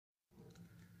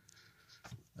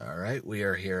All right, we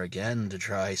are here again to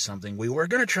try something. We were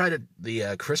going to try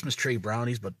the Christmas tree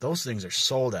brownies, but those things are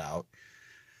sold out.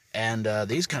 And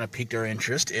these kind of piqued our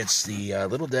interest. It's the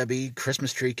Little Debbie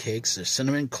Christmas tree cakes. There's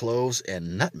cinnamon, cloves,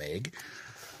 and nutmeg.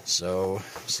 So,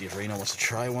 see if Reno wants to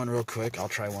try one real quick. I'll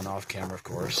try one off camera, of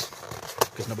course,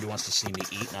 because nobody wants to see me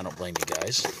eat, and I don't blame you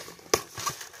guys.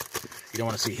 You don't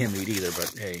want to see him eat either,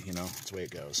 but hey, you know, that's the way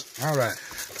it goes. All right.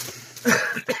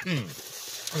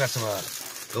 I got some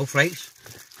gold flakes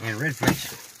and red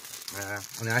flakes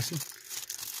on the icing.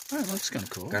 Oh, that looks kind of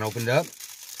cool. Got opened up.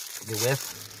 Get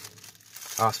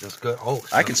whiff. Oh, it smells good. Oh,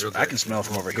 I can smell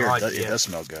from over here. It does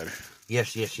smell good.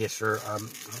 Yes, sir.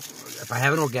 If I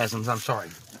have an orgasm, I'm sorry.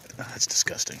 Oh, that's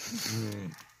disgusting.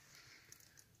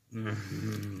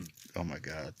 Oh my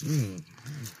God.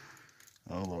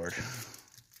 Oh Lord.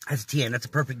 That's a 10. That's a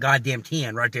perfect goddamn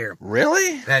 10 right there.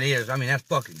 Really? That is. I mean, that's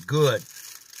fucking good.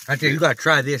 Right there. You gotta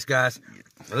try this, guys.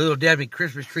 The Little Debbie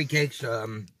Christmas tree cakes,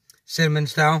 cinnamon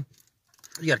style.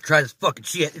 You gotta try this fucking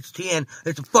shit. It's 10.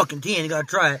 It's a fucking 10. You gotta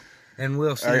try it. And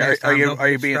we'll see next time. Are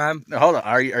you being? No, hold on.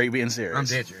 Are you being serious? I'm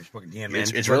dead serious. Fucking 10, man.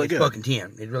 It's really good. It's fucking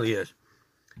 10. It really is.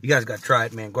 You guys gotta try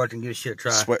it, man. Go out there and give this shit a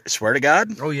try. Swear to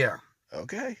God? Oh, yeah.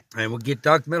 Okay. And we'll get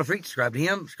Dr. Metal Freak. Subscribe to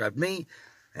him. Subscribe to me.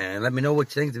 And let me know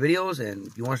what you think of the videos. And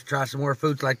if you want us to try some more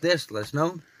foods like this, let us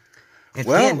know. And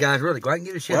well, guys, really, go out and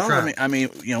give this shit a try. I mean,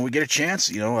 you know, we get a chance.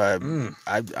 You know,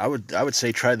 I would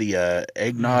say try the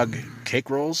eggnog cake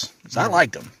rolls. I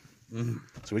liked them.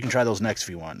 So we can try those next if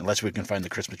you want, unless we can find the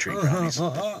Christmas tree brownies.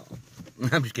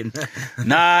 I'm just kidding.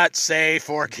 Not safe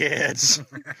for kids.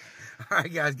 All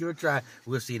right, guys, give it a try.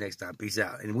 We'll see you next time. Peace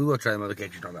out. And we will try them other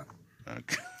cakes you're talking about.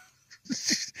 Okay.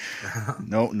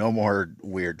 No more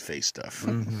weird face stuff.